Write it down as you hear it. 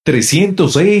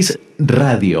306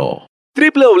 Radio.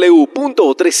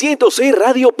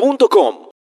 www.306radio.com.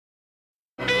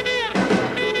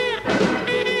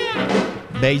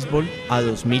 Béisbol a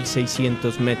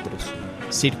 2.600 metros,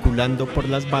 circulando por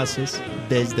las bases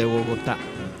desde Bogotá.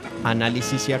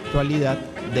 Análisis y actualidad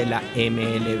de la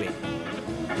MLB.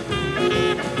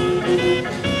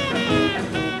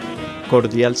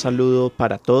 Cordial saludo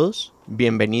para todos.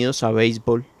 Bienvenidos a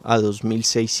Béisbol a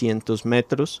 2.600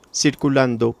 metros,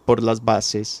 circulando por las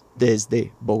bases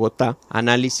desde Bogotá.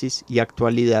 Análisis y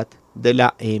actualidad de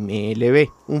la MLB.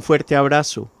 Un fuerte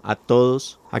abrazo a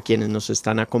todos a quienes nos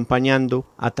están acompañando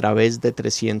a través de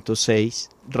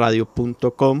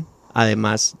 306radio.com,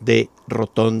 además de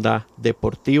Rotonda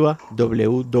Deportiva,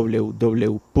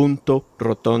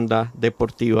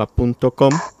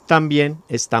 www.rotondadeportiva.com. También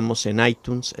estamos en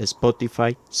iTunes,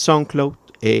 Spotify, SoundCloud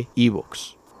e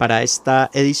iVoox. Para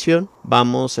esta edición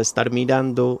vamos a estar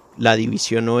mirando la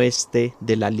División Oeste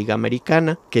de la Liga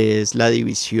Americana, que es la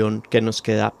división que nos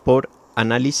queda por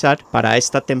analizar para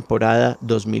esta temporada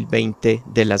 2020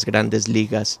 de las Grandes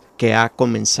Ligas que ha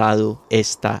comenzado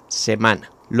esta semana.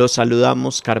 Los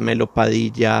saludamos Carmelo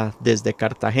Padilla desde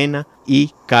Cartagena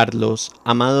y Carlos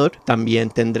Amador. También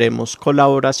tendremos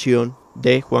colaboración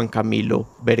de Juan Camilo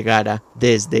Vergara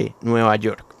desde Nueva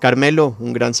York. Carmelo,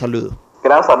 un gran saludo.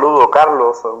 Gran saludo,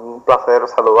 Carlos. Un placer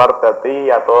saludarte a ti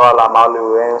y a toda la amable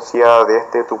audiencia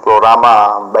de tu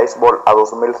programa Béisbol a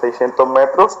 2.600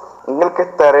 metros, en el que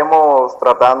estaremos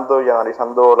tratando y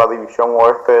analizando la División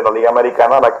Oeste de la Liga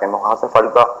Americana, a la que nos hace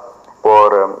falta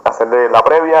por hacerle la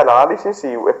previa, el análisis,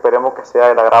 y esperemos que sea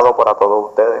del agrado para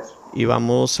todos ustedes. Y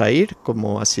vamos a ir,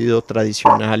 como ha sido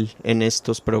tradicional en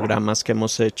estos programas que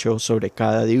hemos hecho sobre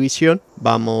cada división,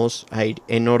 vamos a ir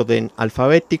en orden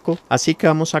alfabético, así que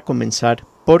vamos a comenzar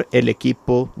por el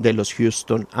equipo de los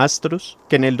Houston Astros,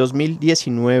 que en el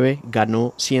 2019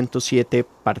 ganó 107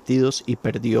 partidos y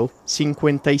perdió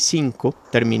 55,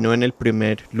 terminó en el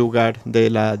primer lugar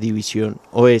de la División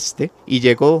Oeste y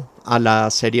llegó a la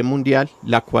Serie Mundial,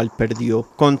 la cual perdió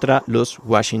contra los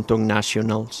Washington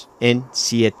Nationals en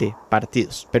 7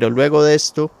 partidos. Pero luego de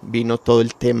esto vino todo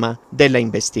el tema de la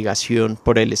investigación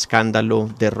por el escándalo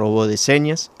de robo de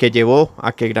señas, que llevó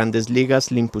a que Grandes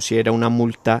Ligas le impusiera una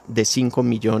multa de $5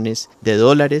 millones.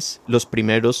 Los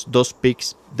primeros 2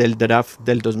 picks del draft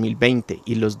del 2020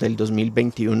 y los del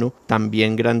 2021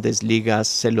 también Grandes Ligas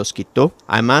se los quitó.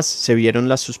 Además, se vieron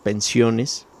las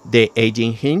suspensiones de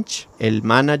Agent Hinch, el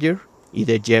manager, y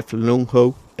de Jeff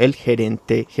Luhnow, el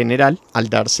gerente general. Al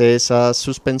darse esas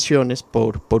suspensiones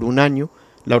por un año,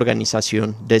 la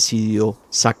organización decidió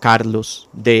sacarlos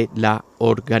de la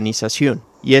organización.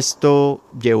 Y esto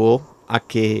llevó a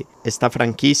que esta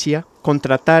franquicia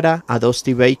contratara a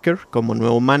Dusty Baker como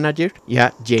nuevo manager y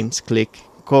a James Click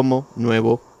como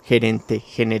nuevo gerente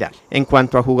general. En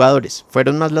cuanto a jugadores,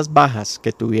 fueron más las bajas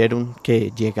que tuvieron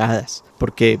que llegadas,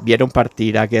 porque vieron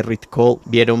partir a Gerrit Cole,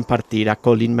 vieron partir a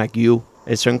Colin McHugh.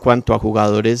 Eso en cuanto a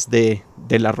jugadores de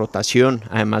la rotación,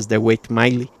 además de Wade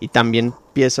Miley, y también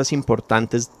piezas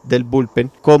importantes del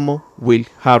bullpen como Will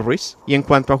Harris. Y en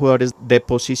cuanto a jugadores de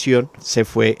posición, se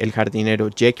fue el jardinero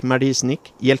Jake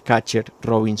Marisnick y el catcher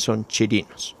Robinson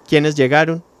Chirinos. ¿Quiénes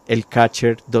llegaron? El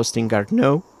catcher Dustin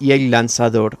Garneau y el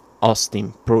lanzador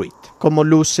Austin Pruitt. ¿Cómo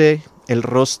luce el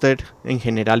roster en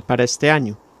general para este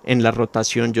año? En la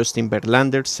rotación, Justin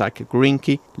Verlander, Zach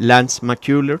Greinke, Lance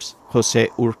McCullers,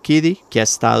 José Urquidy, que ha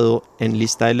estado en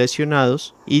lista de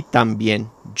lesionados, y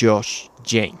también Josh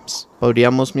James.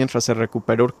 Podríamos, mientras se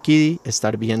recupera Urquidy,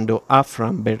 estar viendo a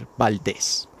Framber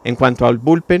Valdez. En cuanto al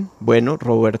bullpen,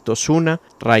 Roberto Osuna,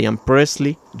 Ryan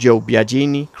Presley, Joe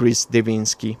Biagini, Chris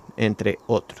Devinsky, entre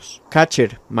otros.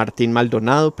 Catcher, Martín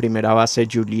Maldonado. Primera base,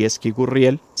 Julieski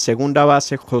Gurriel. Segunda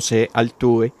base, José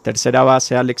Altuve. Tercera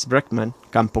base, Alex Bregman.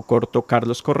 Campo corto,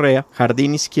 Carlos Correa.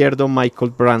 Jardín izquierdo,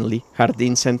 Michael Brantley.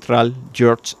 Jardín central,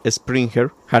 George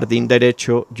Springer. Jardín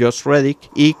derecho, Josh Reddick.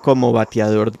 Y como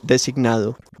bateador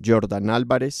designado, Jordan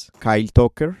Álvarez, Kyle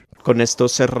Tucker. Con esto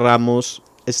cerramos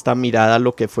esta mirada a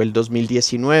lo que fue el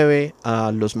 2019,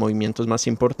 a los movimientos más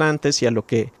importantes y a lo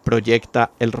que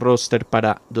proyecta el roster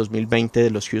para 2020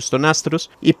 de los Houston Astros.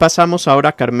 Y pasamos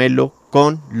ahora, Carmelo,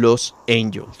 con los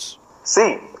Angels.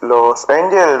 Sí, los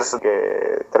Angels,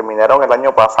 que terminaron el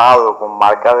año pasado con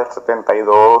marca de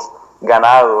 72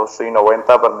 ganados y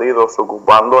 90 perdidos,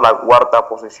 ocupando la cuarta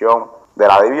posición de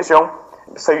la división,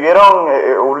 se vieron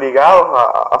obligados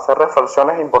a hacer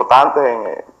reflexiones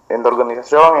importantes en la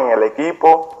organización, en el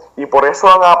equipo, y por eso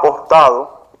han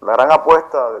apostado. La gran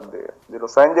apuesta de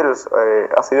los Angels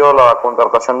ha sido la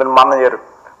contratación del manager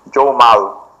Joe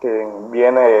Maddon, que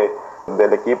viene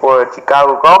del equipo de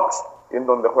Chicago Cubs, en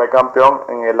donde fue campeón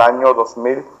en el año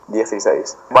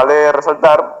 2016. Vale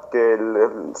resaltar que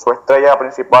su estrella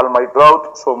principal, Mike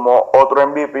Trout, sumó otro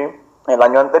MVP el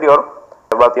año anterior,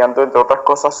 bateando entre otras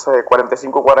cosas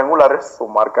 45 cuadrangulares, su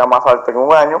marca más alta en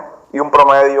un año, y un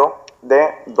promedio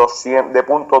de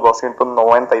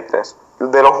 .293.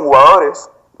 De los jugadores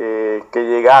que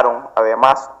llegaron,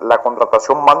 además, la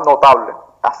contratación más notable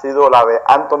ha sido la de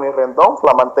Anthony Rendon,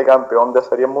 flamante campeón de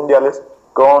series mundiales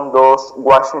con los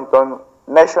Washington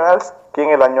Nationals, quien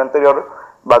el año anterior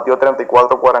batió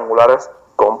 34 cuadrangulares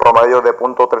con promedio de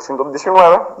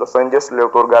 .319. Los Angels le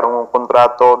otorgaron un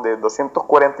contrato de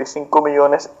 245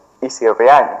 millones y 7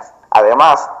 años.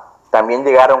 Además, también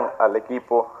llegaron al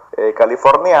equipo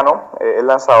californiano el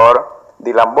lanzador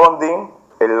Dylan Bundy,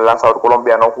 el lanzador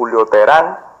colombiano Julio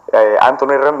Terán,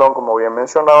 Anthony Rendon, como bien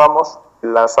mencionábamos,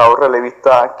 el lanzador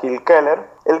relevista Kill Keller,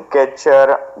 el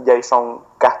catcher Jason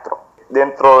Castro.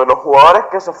 Dentro de los jugadores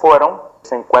que se fueron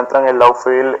se encuentran el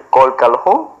outfield Cole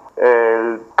Calhoun,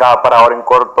 el parador en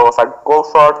corto Zach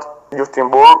Cozart,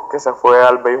 Justin Burke, que se fue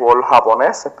al béisbol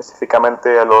japonés,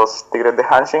 específicamente a los Tigres de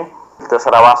Hanshin, el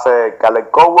tercera base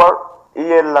Caleb Coward y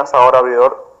el lanzador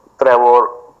abridor Trevor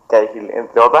Cahill.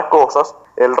 Entre otras cosas,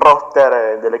 el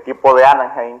roster del equipo de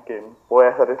Anaheim, que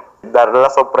puede darle la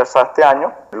sorpresa este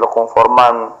año, lo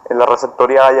conforman en la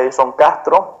receptoría Jason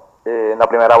Castro, en la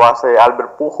primera base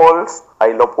Albert Pujols,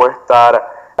 ahí lo puede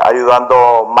estar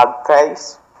ayudando Matt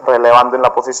Tays, relevando en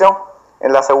la posición.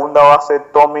 En la segunda base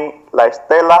Tommy La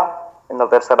Estela, en la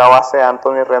tercera base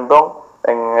Anthony Rendon,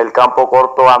 en el campo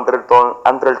corto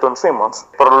Andrelton Simmons.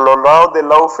 Por los lados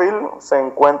del outfield se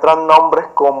encuentran nombres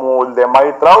como el de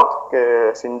Mike Trout,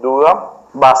 que sin duda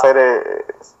va a ser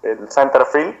el center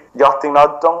field, Justin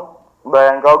Upton,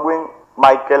 Brian Godwin,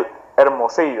 Michael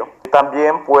Hermosillo.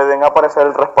 También pueden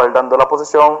aparecer respaldando la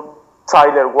posición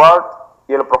Tyler Ward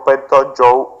y el prospecto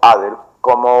Joe Adell.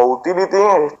 Como utility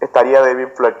estaría David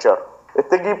Fletcher.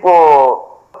 Este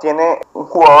equipo tiene un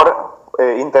jugador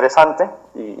interesante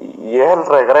y es el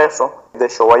regreso de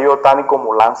Shohei Ohtani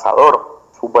como lanzador.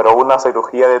 Superó una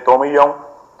cirugía de Tommy John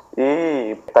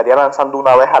y estaría lanzando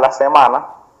una vez a la semana.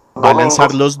 Va a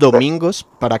lanzar los domingos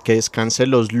para que descanse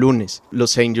los lunes.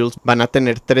 Los Angels van a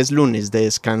tener 3 lunes de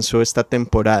descanso esta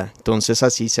temporada. Entonces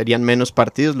así serían menos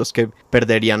partidos los que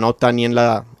perderían a Ohtani en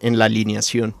la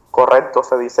alineación. Correcto,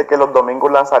 se dice que los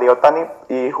domingos lanzaría Ohtani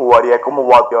y jugaría como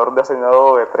bateador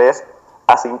designado de 3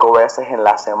 a 5 veces en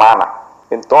la semana.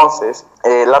 Entonces,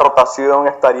 la rotación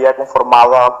estaría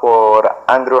conformada por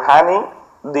Andrew Heaney,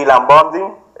 Dylan Bundy,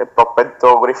 el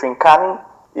prospecto Griffin Canning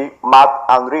y Matt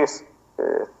Andriese.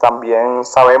 También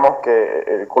sabemos que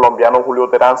el colombiano Julio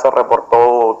Terán se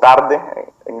reportó tarde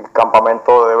en el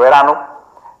campamento de verano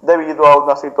debido a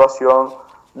una situación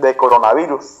de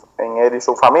coronavirus en él y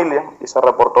su familia, y se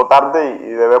reportó tarde y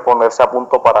debe ponerse a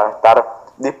punto para estar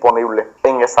disponible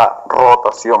en esa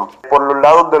rotación. Por los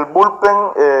lados del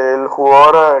bullpen, el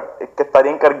jugador que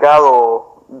estaría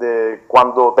encargado de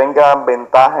cuando tengan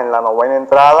ventaja en la novena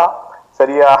entrada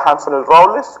sería Hansel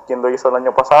Robles, quien lo hizo el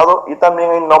año pasado, y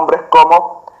también hay nombres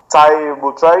como Ty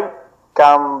Butray,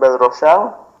 Cam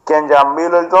Bedrosian, Kenyan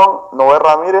Middleton, Noé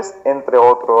Ramírez, entre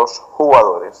otros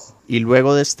jugadores. Y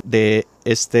luego de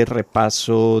este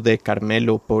repaso de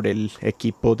Carmelo por el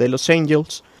equipo de los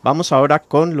Angels, vamos ahora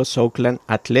con los Oakland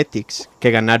Athletics,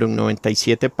 que ganaron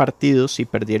 97 partidos y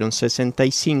perdieron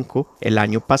 65 el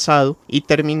año pasado y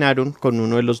terminaron con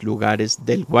uno de los lugares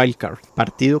del wildcard,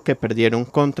 partido que perdieron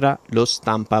contra los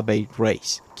Tampa Bay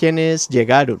Rays. ¿Quiénes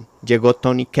llegaron? Llegó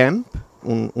Tony Kemp,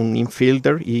 un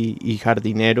infielder y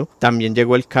jardinero. También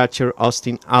llegó el catcher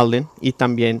Austin Allen y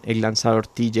también el lanzador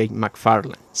TJ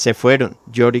McFarland. Se fueron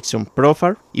Jorickson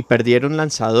Profar y perdieron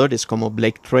lanzadores como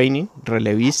Blake Training,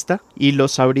 relevista, y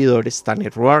los abridores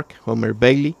Tanner Roark, Homer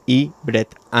Bailey y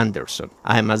Brett Anderson,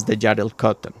 además de Jarrell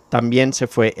Cotton. También se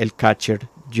fue el catcher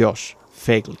Josh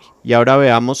Phegley. Y ahora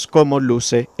veamos cómo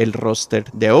luce el roster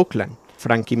de Oakland.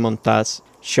 Frankie Montas,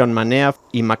 Sean Manaea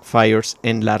y McFyers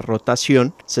en la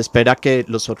rotación. Se espera que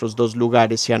los otros 2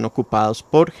 lugares sean ocupados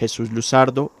por Jesús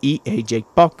Luzardo y AJ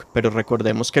Puk, pero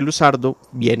recordemos que Luzardo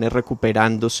viene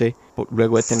recuperándose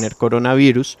luego de tener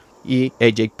coronavirus y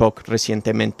AJ Puk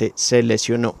recientemente se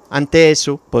lesionó. Ante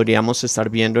eso, podríamos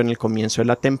estar viendo en el comienzo de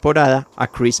la temporada a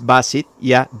Chris Bassitt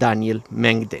y a Daniel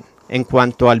Mengden. En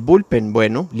cuanto al bullpen,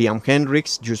 bueno, Liam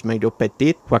Hendricks, Yusmeiro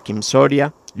Petit, Joaquim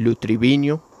Soria, Lou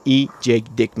Trivino y Jake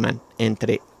Dickman,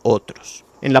 entre otros.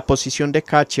 En la posición de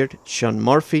catcher, Sean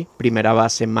Murphy, primera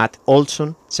base Matt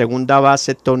Olson, segunda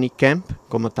base Tony Kemp,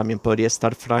 como también podría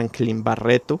estar Franklin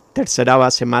Barreto, tercera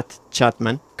base Matt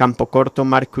Chapman, campo corto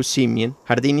Marcus Semien,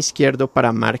 jardín izquierdo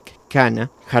para Mark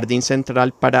Americana, jardín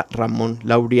central para Ramón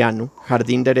Laureano,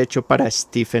 jardín derecho para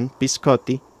Stephen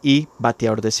Piscotty y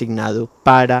bateador designado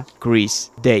para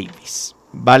Chris Davis.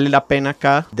 Vale la pena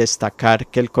acá destacar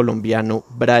que el colombiano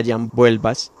Brian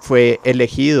Vuelvas fue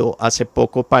elegido hace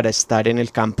poco para estar en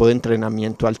el campo de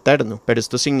entrenamiento alterno, pero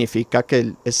esto significa que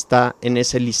él está en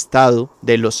ese listado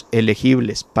de los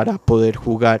elegibles para poder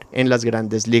jugar en las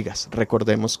grandes ligas.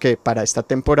 Recordemos que para esta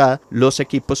temporada los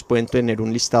equipos pueden tener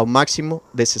un listado máximo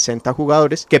de 60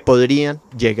 jugadores que podrían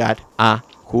llegar a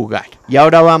jugar. Y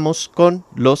ahora vamos con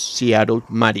los Seattle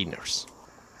Mariners.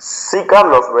 Sí,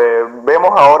 Carlos,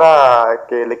 vemos ahora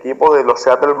que el equipo de los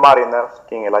Seattle Mariners,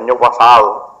 que en el año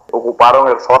pasado ocuparon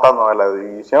el sótano de la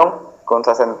división con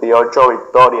 68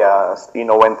 victorias y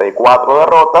 94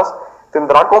 derrotas,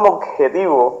 tendrá como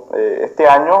objetivo este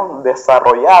año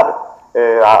desarrollar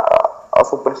a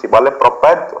sus principales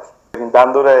prospectos,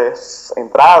 brindándoles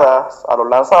entradas a los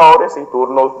lanzadores y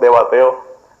turnos de bateo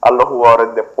a los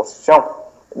jugadores de posición.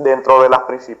 Dentro de las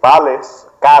principales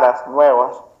caras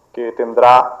nuevas que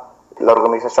tendrá la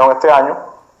organización este año,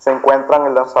 se encuentran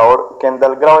el lanzador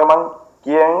Kendall Graveman,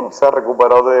 quien se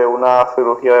recuperó de una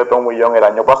cirugía de tomillón el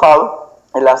año pasado,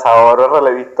 el lanzador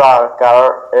relevista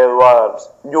Carl Edwards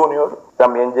Jr.,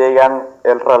 también llegan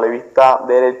el relevista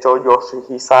derecho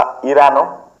Yoshihisa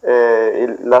Hirano,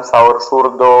 el lanzador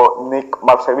zurdo Nick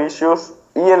Marcevicius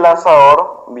y el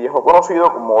lanzador viejo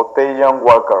conocido como T10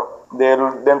 Walker.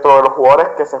 Dentro de los jugadores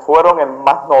que se fueron, el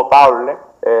más notable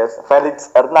es Félix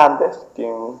Hernández,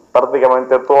 quien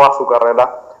prácticamente toda su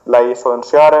carrera la hizo en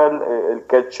Seattle, el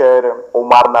catcher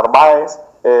Omar Narváez,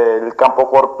 el campo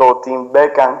corto Tim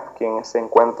Beckham, quien se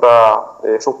encuentra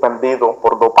suspendido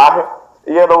por dopaje,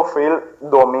 y el outfield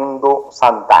Domingo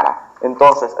Santana.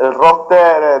 Entonces, el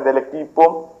roster del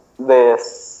equipo de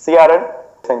Seattle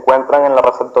se encuentran en la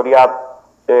receptoría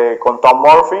con Tom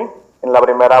Murphy. En la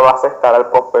primera base estará el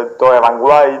prospecto Evan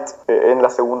White, en la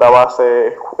segunda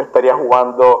base estaría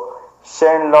jugando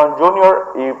Shane Long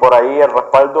Jr. y por ahí el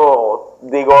respaldo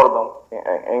D. Gordon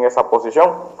en esa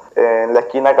posición. En la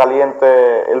esquina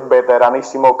caliente el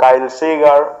veteranísimo Kyle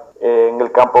Seager, en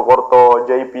el campo corto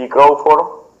J.P. Crawford,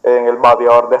 en el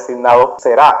bateador designado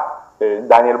será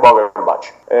Daniel Vogelbach.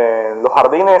 En los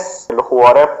jardines, los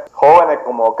jugadores jóvenes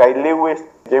como Kyle Lewis,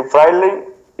 Jay Fraley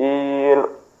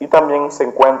y también se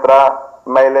encuentra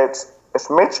Miles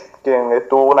Smith, quien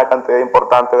tuvo una cantidad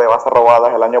importante de bases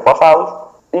robadas el año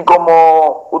pasado. Y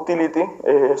como utility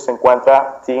se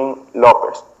encuentra Tim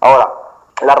López. Ahora,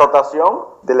 la rotación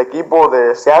del equipo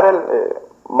de Seattle,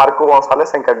 Marco González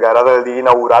se encargará del día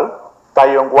inaugural.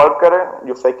 Tyon Walker,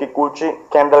 Yusei Kikuchi,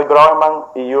 Kendall Graveman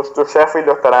y Justus Sheffield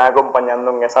lo estarán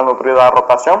acompañando en esa nutrida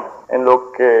rotación, en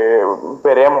lo que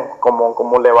veremos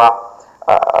cómo le va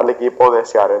al equipo de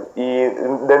Seattle. Y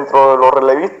dentro de los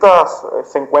relevistas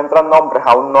se encuentran nombres,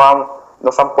 aún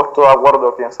no se han puesto de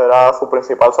acuerdo quién será su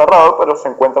principal cerrador, pero se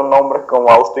encuentran nombres como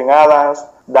Austin Adams,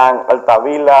 Dan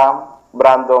Altavilla,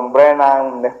 Brandon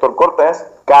Brennan, Néstor Cortés,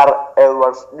 Carl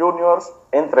Edwards Jr.,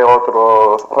 entre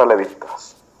otros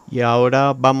relevistas. Y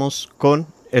ahora vamos con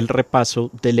el repaso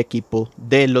del equipo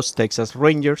de los Texas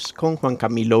Rangers con Juan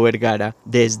Camilo Vergara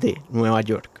desde Nueva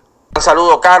York. Un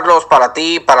saludo, Carlos, para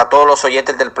ti, para todos los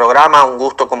oyentes del programa. Un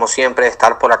gusto, como siempre,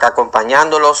 estar por acá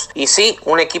acompañándolos. Y sí,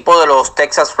 un equipo de los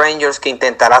Texas Rangers que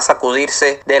intentará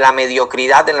sacudirse de la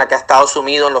mediocridad en la que ha estado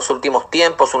sumido en los últimos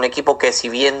tiempos. Un equipo que, si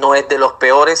bien no es de los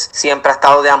peores, siempre ha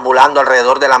estado deambulando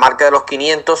alrededor de la marca de los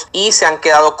 500 y se han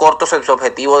quedado cortos en su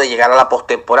objetivo de llegar a la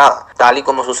postemporada, tal y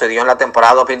como sucedió en la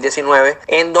temporada 2019,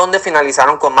 en donde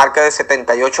finalizaron con marca de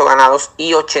 78 ganados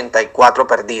y 84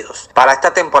 perdidos. Para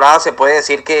esta temporada se puede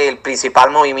decir que el principal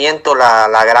movimiento,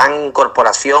 la gran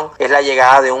incorporación, es la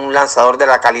llegada de un lanzador de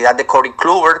la calidad de Corey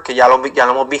Kluber, que ya lo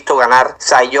hemos visto ganar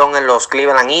Cy Young en los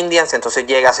Cleveland Indians. Entonces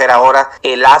llega a ser ahora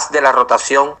el as de la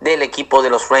rotación del equipo de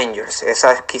los Rangers.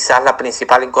 Esa es quizás la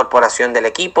principal incorporación del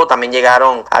equipo. También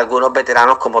llegaron algunos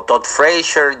veteranos como Todd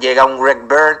Frazier, llega un Greg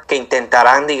Bird, que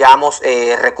intentarán, digamos,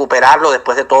 recuperarlo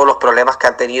después de todos los problemas que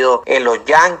han tenido en los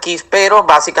Yankees, pero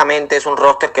básicamente es un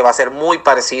roster que va a ser muy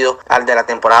parecido al de la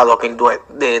temporada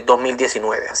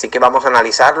 2019. Así que vamos a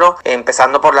analizarlo,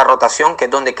 empezando por la rotación, que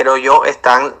es donde creo yo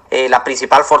están la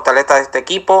principal fortaleza de este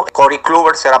equipo. Corey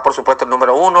Kluber será por supuesto el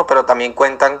número 1, pero también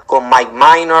cuentan con Mike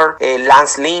Minor,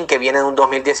 Lance Lynn, que viene de un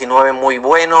 2019 muy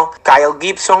bueno, Kyle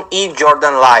Gibson y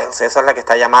Jordan Lyles. Esa es la que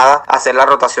está llamada a hacer la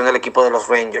rotación del equipo de los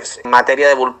Rangers. En materia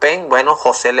de bullpen, bueno,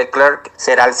 José Leclerc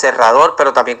será el cerrador,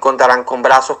 pero también contarán con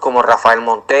brazos como Rafael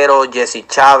Montero, Jesse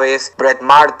Chávez, Brett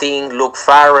Martin, Luke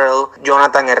Farrell,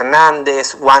 Jonathan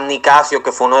Hernández, Juan Dan Nicasio,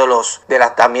 que fue uno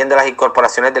también de las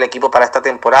incorporaciones del equipo para esta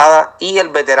temporada, y el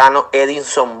veterano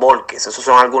Edinson Volquez. Esos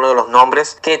son algunos de los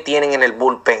nombres que tienen en el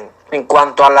bullpen. En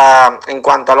cuanto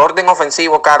al orden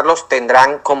ofensivo, Carlos,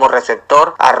 tendrán como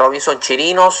receptor a Robinson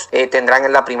Chirinos, tendrán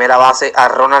en la primera base a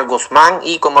Ronald Guzmán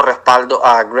y como respaldo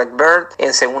a Greg Bird.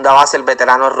 En segunda base el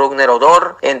veterano Rugner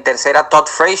Odor. En tercera Todd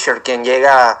Frazier, quien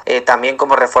llega también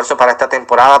como refuerzo para esta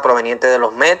temporada proveniente de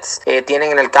los Mets.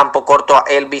 Tienen en el campo corto a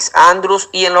Elvis Andrus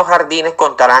y en los jardines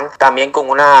contarán también con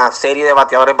una serie de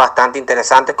bateadores bastante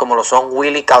interesantes como lo son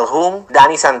Willie Calhoun,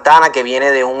 Danny Santana, que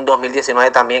viene de un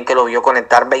 2019 también que lo vio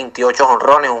conectar 28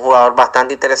 jonrones, un jugador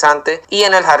bastante interesante, y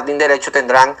en el jardín derecho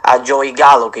tendrán a Joey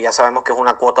Gallo, que ya sabemos que es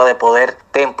una cuota de poder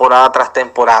temporada tras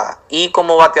temporada, y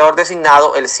como bateador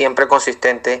designado el siempre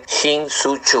consistente Shin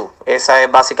Soo Choo. Esa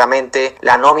es básicamente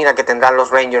la nómina que tendrán los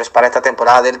Rangers para esta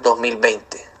temporada del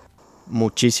 2020.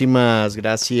 Muchísimas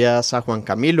gracias a Juan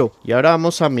Camilo. Y ahora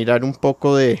vamos a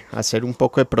hacer un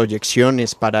poco de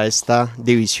proyecciones para esta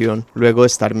división, luego de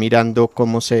estar mirando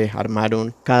cómo se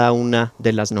armaron cada una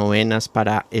de las novenas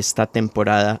para esta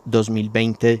temporada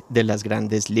 2020 de las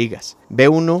Grandes Ligas.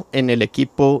 B1 en el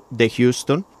equipo de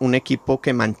Houston, un equipo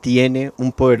que mantiene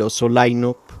un poderoso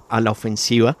lineup a la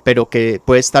ofensiva, pero que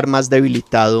puede estar más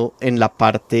debilitado en la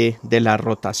parte de la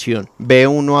rotación.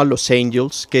 B1 a los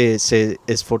Angels, que se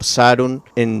esforzaron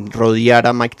en rodear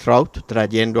a Mike Trout,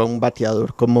 trayendo a un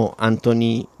bateador como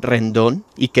Anthony Rendón,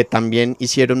 y que también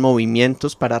hicieron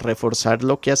movimientos para reforzar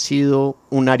lo que ha sido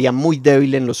un área muy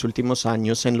débil en los últimos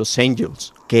años en los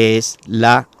Angels, que es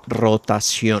la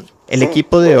rotación. El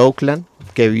equipo de Oakland,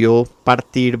 que vio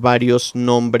partir varios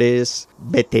nombres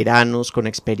veteranos con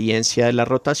experiencia de la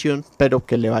rotación, pero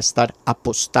que le va a estar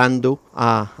apostando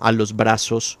a los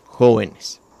brazos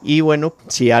jóvenes. Y bueno,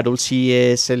 Seattle sí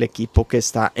es el equipo que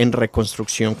está en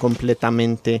reconstrucción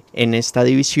completamente en esta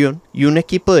división. Y un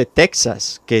equipo de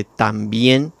Texas que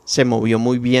también se movió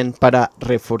muy bien para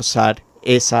reforzar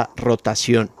esa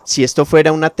rotación. Si esto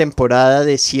fuera una temporada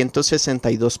de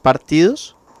 162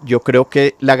 partidos, yo creo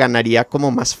que la ganaría como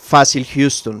más fácil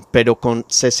Houston, pero con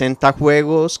 60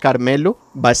 juegos, Carmelo,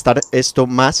 va a estar esto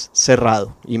más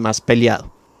cerrado y más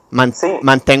peleado.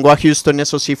 Mantengo a Houston,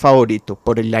 eso sí, favorito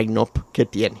por el line-up que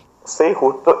tiene. Sí,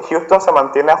 Houston se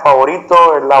mantiene a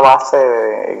favorito, es la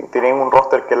base, tienen un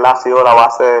roster que ha sido la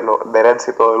base del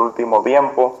éxito del último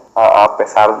tiempo, a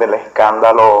pesar del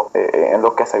escándalo en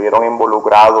los que se vieron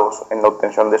involucrados en la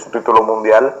obtención de su título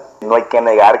mundial. No hay que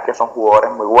negar que son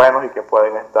jugadores muy buenos y que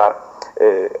pueden estar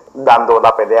dando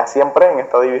la pelea siempre en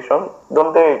esta división,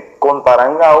 donde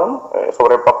contarán aún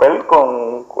sobre el papel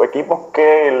con equipos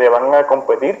que le van a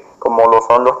competir, como lo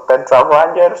son los Texas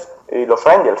Rangers y los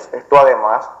Angels. Esto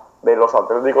además de los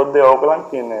Atléticos de Oakland,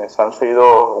 quienes han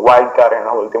sido wildcard en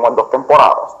las últimas 2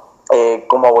 temporadas.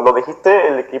 Como lo dijiste,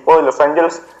 el equipo de Los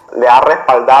Angels le ha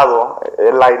respaldado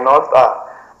el line-up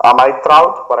a Mike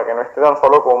Trout para que no esté tan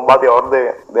solo con un bateador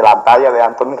de la talla de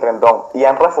Anthony Rendón, y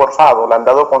han reforzado, le han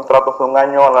dado contratos de 1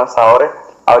 año a lanzadores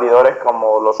abridores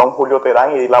como lo son Julio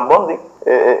Terán y Dylan Bundy,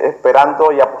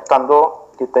 esperando y apostando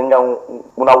que tengan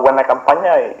una buena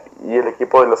campaña y el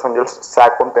equipo de Los Angels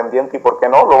sea contendiente y, por qué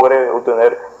no, logre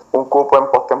obtener un cupo en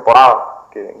postemporada,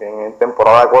 que en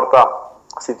temporada corta,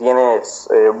 si tienes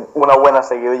una buena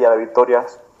seguidilla de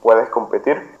victorias, puedes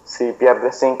competir. Si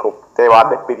pierdes 5, te vas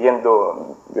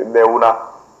despidiendo de una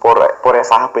por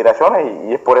esas aspiraciones,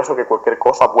 y es por eso que cualquier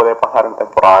cosa puede pasar en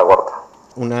temporada corta.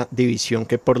 Una división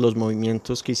que por los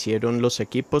movimientos que hicieron los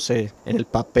equipos en el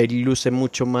papel luce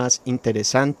mucho más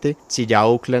interesante. Si ya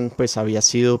Oakland pues había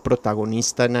sido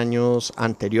protagonista en años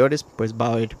anteriores, pues va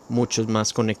a haber muchos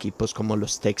más con equipos como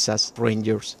los Texas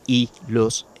Rangers y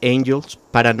los Angels,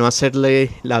 para no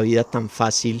hacerle la vida tan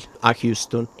fácil a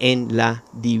Houston en la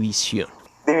división.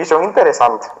 División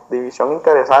interesante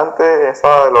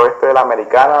esa del oeste de la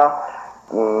Americana.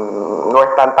 No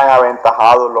están tan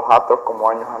aventajados los Astros como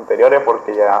años anteriores,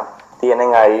 porque ya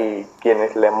tienen ahí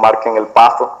quienes les marquen el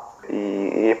paso,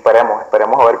 y esperemos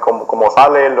a ver cómo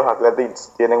sale. Los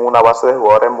Athletics tienen una base de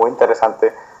jugadores muy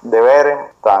interesante de ver.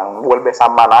 Vuelve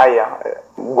Sam Manaya,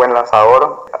 un buen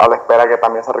lanzador, a la espera que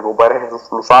también se recupere Jesús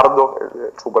Luzardo,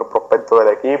 el super prospecto del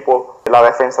equipo. La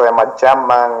defensa de Matt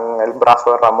Chapman, el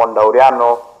brazo de Ramón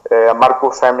Laureano,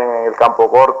 Marcus Semien en el campo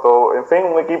corto. En fin,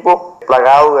 un equipo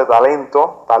plagado de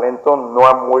talento no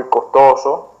es muy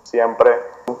costoso, siempre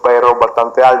un perro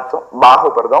bastante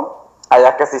bajo,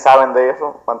 allá que sí saben de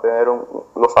eso, mantener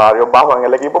los salarios bajos en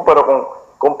el equipo, pero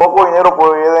con poco dinero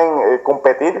pueden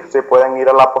competir, se pueden ir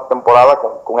a la postemporada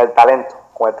con el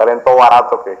talento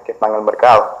barato que está en el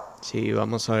mercado. Sí,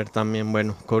 vamos a ver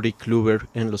también, Corey Kluber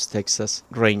en los Texas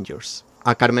Rangers.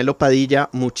 A Carmelo Padilla,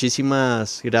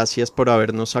 muchísimas gracias por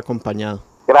habernos acompañado.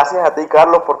 Gracias a ti,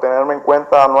 Carlos, por tenerme en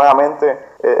cuenta nuevamente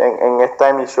en esta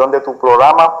emisión de tu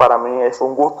programa. Para mí es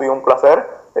un gusto y un placer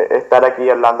estar aquí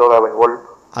hablando de béisbol.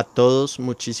 A todos,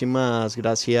 muchísimas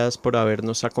gracias por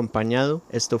habernos acompañado.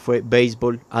 Esto fue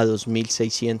Béisbol a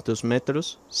 2600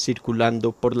 metros,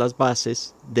 circulando por las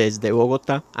bases desde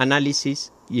Bogotá,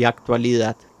 análisis y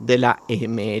actualidad de la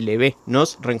MLB.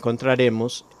 Nos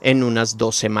reencontraremos en unas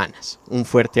 2 semanas. Un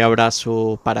fuerte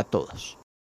abrazo para todos.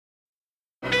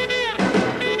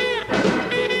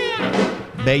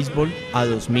 Béisbol a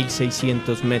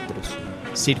 2600 metros,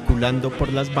 circulando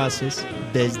por las bases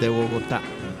desde Bogotá.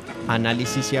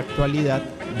 Análisis y actualidad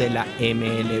de la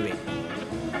MLB.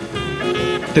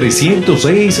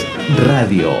 306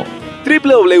 Radio.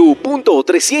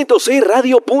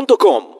 www.306radio.com